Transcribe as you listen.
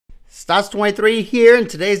Stats23 here. In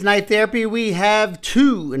today's knife therapy, we have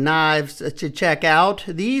two knives to check out.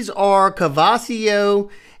 These are Kaviso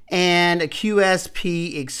and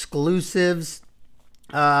QSP exclusives.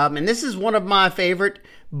 And this is one of my favorite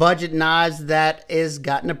budget knives that has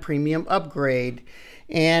gotten a premium upgrade.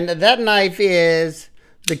 And that knife is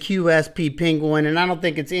the QSP Penguin. And I don't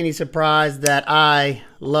think it's any surprise that I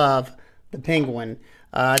love the Penguin.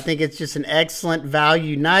 I think it's just an excellent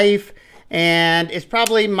value knife. And it's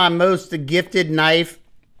probably my most gifted knife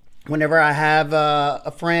whenever I have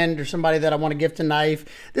a friend or somebody that I want to gift a knife.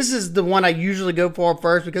 This is the one I usually go for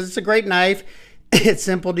first because it's a great knife. It's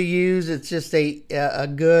simple to use. It's just a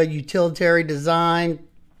good utilitarian design,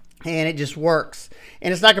 and it just works.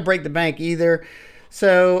 And it's not going to break the bank either.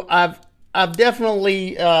 So I've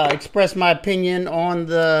definitely expressed my opinion on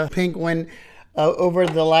the Penguin over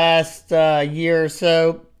the last year or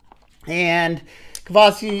so. And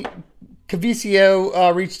Kaviso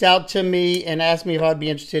reached out to me and asked me if I'd be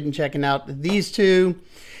interested in checking out these two.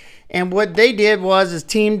 And what they did is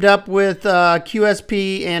teamed up with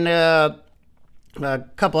QSP and a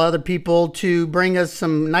couple other people to bring us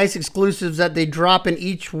some nice exclusives that they drop in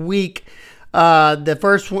each week. The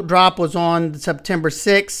first drop was on September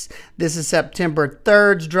 6th. This is September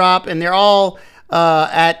 3rd's drop, and they're all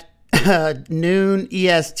at noon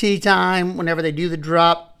EST time whenever they do the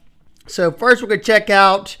drop. So first we're going to check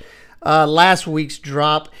out last week's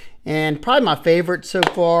drop, and probably my favorite so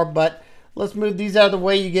far. But let's move these out of the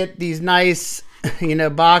way. You get these nice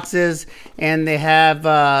boxes, and they have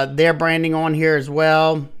their branding on here as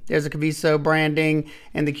well. There's a Kaviso branding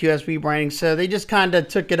and the QSP branding, so they just kind of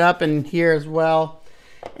took it up in here as well.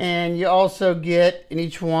 And you also get in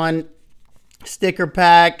each one sticker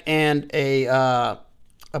pack and a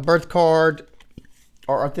birth card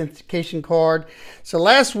or authentication card. So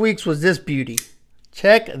last week's was this beauty.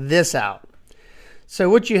 Check this out. So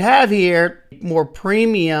what you have here, more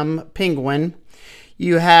premium Penguin.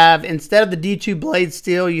 You have, instead of the D2 blade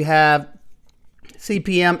steel, you have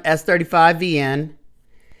CPM S35VN.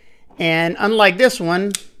 And unlike this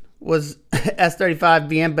one, was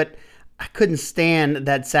S35VN, but I couldn't stand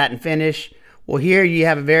that satin finish. Well, here you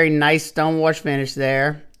have a very nice stonewash finish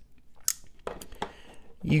there.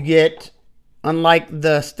 You get, unlike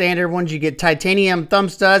the standard ones, you get titanium thumb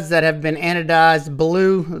studs that have been anodized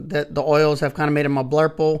blue. The oils have kind of made them a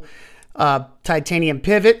blurple. Titanium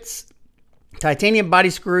pivots, titanium body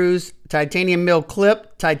screws, titanium mill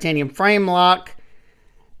clip, titanium frame lock,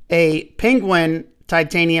 a Penguin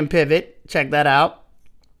titanium pivot, check that out,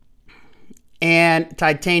 and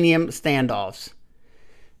titanium standoffs.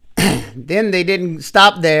 Then they didn't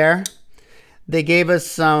stop there. They gave us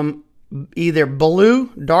some either blue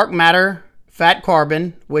dark matter fat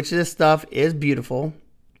carbon, which this stuff is beautiful.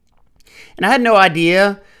 And I had no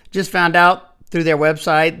idea, just found out through their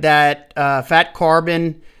website that fat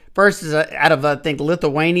carbon first is out of, I think,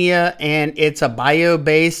 Lithuania, and it's a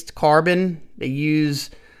bio-based carbon. They use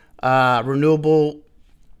renewable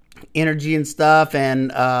energy and stuff,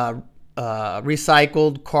 and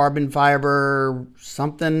recycled carbon fiber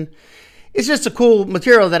something. It's just a cool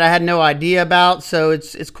material that I had no idea about, so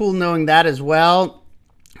it's cool knowing that as well.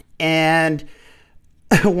 And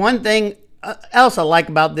one thing else I like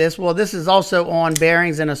about this, well, this is also on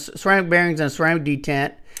bearings and ceramic bearings and a ceramic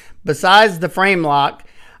detent. Besides the frame lock,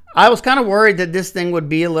 I was kind of worried that this thing would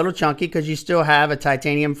be a little chunky because you still have a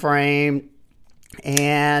titanium frame.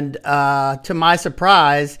 And to my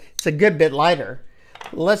surprise, it's a good bit lighter.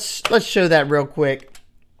 Let's show that real quick.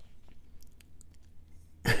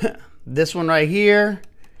 This one right here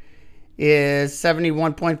is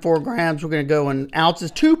 71.4 grams. We're going to go in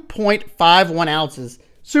ounces, 2.51 ounces.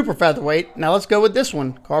 Super featherweight. Now let's go with this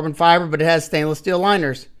one. Carbon fiber, but it has stainless steel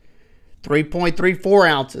liners. 3.34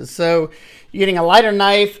 ounces. So you're getting a lighter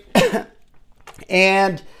knife.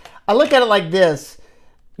 And I look at it like this.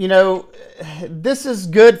 This is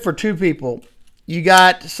good for two people. You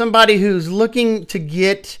got somebody who's looking to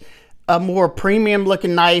get a more premium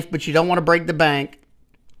looking knife, but you don't want to break the bank.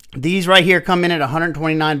 These right here come in at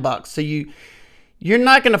 129 bucks. So you're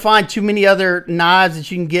not going to find too many other knives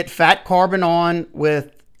that you can get fat carbon on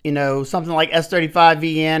with, something like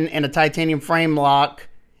S35VN and a titanium frame lock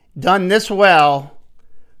done this well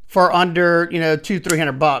for under,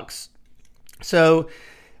 $200-300 bucks. So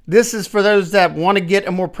this is for those that want to get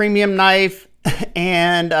a more premium knife,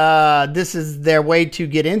 and this is their way to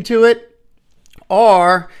get into it.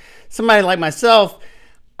 Or somebody like myself,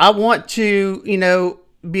 I want to,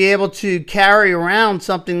 be able to carry around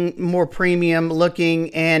something more premium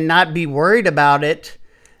looking and not be worried about it.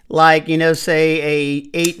 Like, say a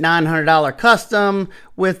 $800-900 custom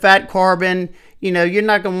with fat carbon, you're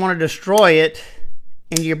not going to want to destroy it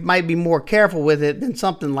and you might be more careful with it than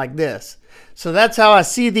something like this. So that's how I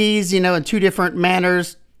see these, you know, in two different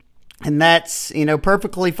manners, and that's, you know,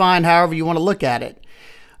 perfectly fine however you want to look at it.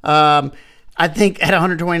 I think at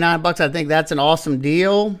 129 bucks, I think that's an awesome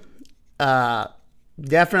deal.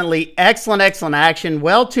 Definitely excellent action,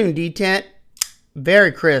 well-tuned detent,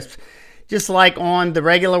 very crisp. Just like on the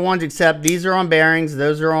regular ones, except these are on bearings,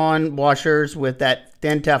 those are on washers with that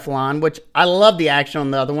thin Teflon, which I love the action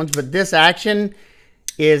on the other ones, but this action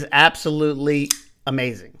is absolutely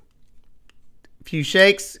amazing. A few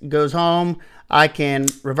shakes, goes home. I can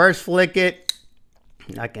reverse flick it.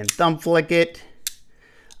 I can thumb flick it.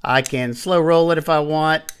 I can slow roll it if I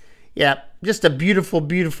want. Yeah, just a beautiful,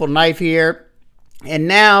 beautiful knife here. And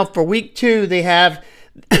now for week 2, they have,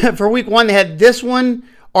 for week 1, they had this one,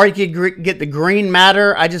 or you could get the green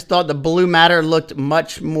matter. I just thought the blue matter looked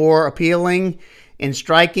much more appealing and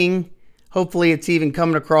striking. Hopefully it's even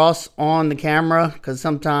coming across on the camera, because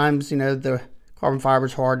sometimes, you know, the carbon fiber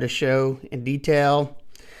is hard to show in detail.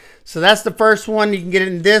 So that's the first one. You can get it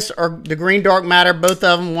in this or the green dark matter, both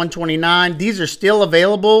of them $129. These are still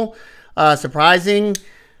available. Surprising.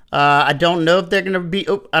 I don't know if they're going to be,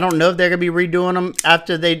 I don't know if they're going to be redoing them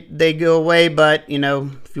after they go away, but, you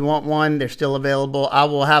know, if you want one, they're still available. I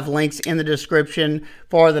will have links in the description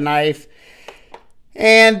for the knife.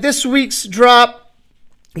 And this week's drop,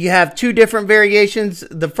 you have 2 different variations.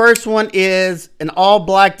 The first one is an all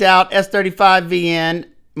blacked out S35 VN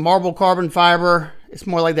marble carbon fiber. It's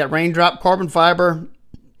more like that raindrop carbon fiber.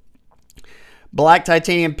 Black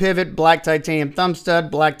titanium pivot, black titanium thumb stud,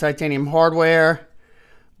 black titanium hardware,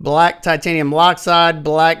 black titanium lock side,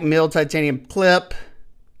 black milled titanium clip.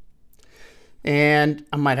 And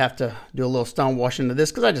I might have to do a little stone wash into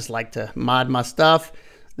this because I just like to mod my stuff.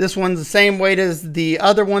 This one's the same weight as the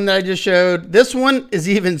other one that I just showed. This one is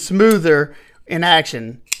even smoother in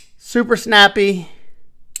action. Super snappy.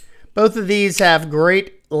 Both of these have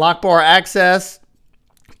great lock bar access.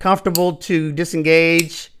 Comfortable to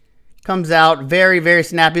disengage. Comes out very, very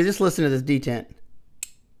snappy. Just listen to this detent.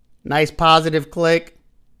 Nice positive click.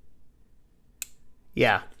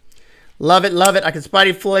 Yeah. Love it, love it. I can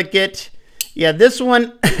spidey flick it. Yeah, this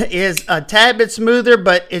one is a tad bit smoother,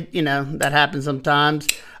 but it, you know, that happens sometimes.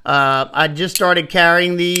 I just started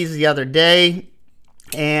carrying these the other day,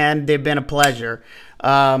 and they've been a pleasure.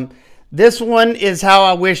 This one is how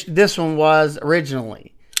I wish this one was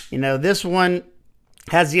originally. You know, this one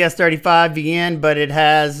has the S35 VN, but it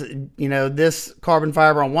has, you know, this carbon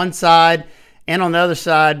fiber on one side and on the other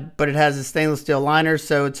side, but it has a stainless steel liner,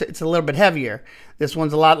 so it's a little bit heavier. This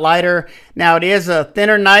one's a lot lighter. Now, it is a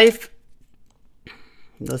thinner knife.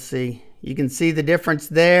 Let's see. You can see the difference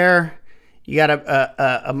there. You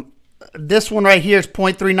got this one right here is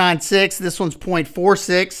 0.396. This one's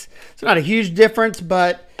 0.46. It's not a huge difference,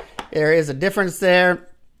 but there is a difference there.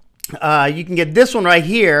 You can get this one right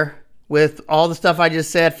here with all the stuff I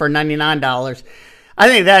just said for $99. I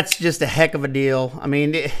think that's just a heck of a deal. I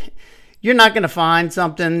mean, you're not going to find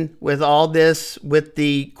something with all this, with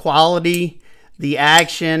the quality, the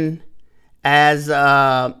action, as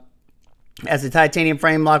a titanium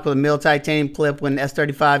frame lock with a milled titanium clip with an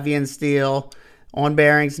S35 VN steel on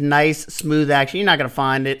bearings, nice smooth action. You're not going to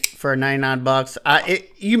find it for 99 bucks.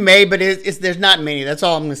 You may, but there's not many. That's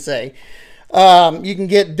all I'm going to say. You can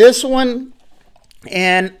get this one,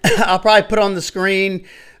 and I'll probably put on the screen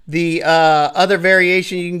the other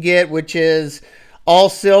variation you can get, which is all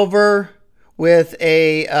silver with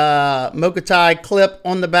a Mokuti clip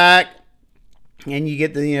on the back. And you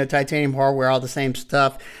get the, you know, titanium hardware, all the same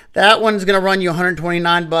stuff. That one's going to run you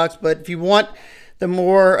 129 bucks. But if you want the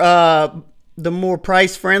more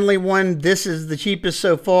price friendly one, this is the cheapest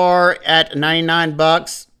so far at 99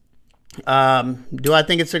 bucks. Do I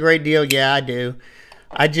think it's a great deal? Yeah, I do.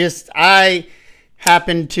 I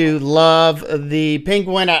happen to love the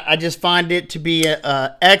Penguin. I just find it to be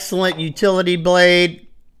an excellent utility blade.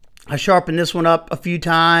 I sharpened this one up a few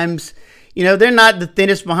times. You know, they're not the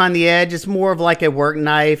thinnest behind the edge. It's more of like a work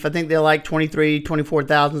knife. I think they're like 24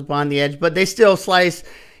 thousandths behind the edge, but they still slice,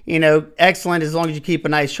 you know, excellent as long as you keep a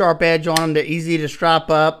nice sharp edge on them. They're easy to strap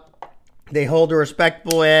up. They hold a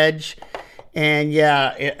respectable edge. And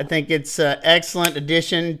yeah, I think it's an excellent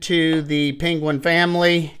addition to the Penguin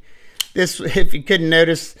family. This, if you couldn't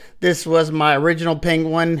notice, this was my original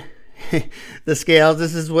Penguin. The scales,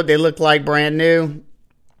 this is what they look like brand new.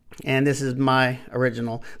 And this is my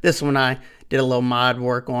original. This one I did a little mod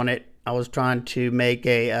work on it. I was trying to make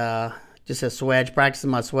a just a swedge,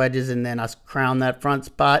 practicing my swedges, and then I crowned that front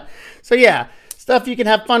spot. So yeah, stuff you can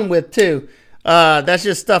have fun with too. That's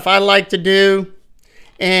just stuff I like to do.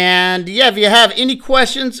 And yeah, if you have any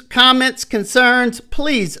questions, comments, concerns,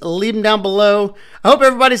 please leave them down below. I hope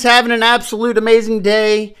everybody's having an absolute amazing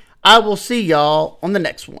day. I will see y'all on the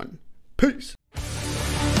next one. Peace.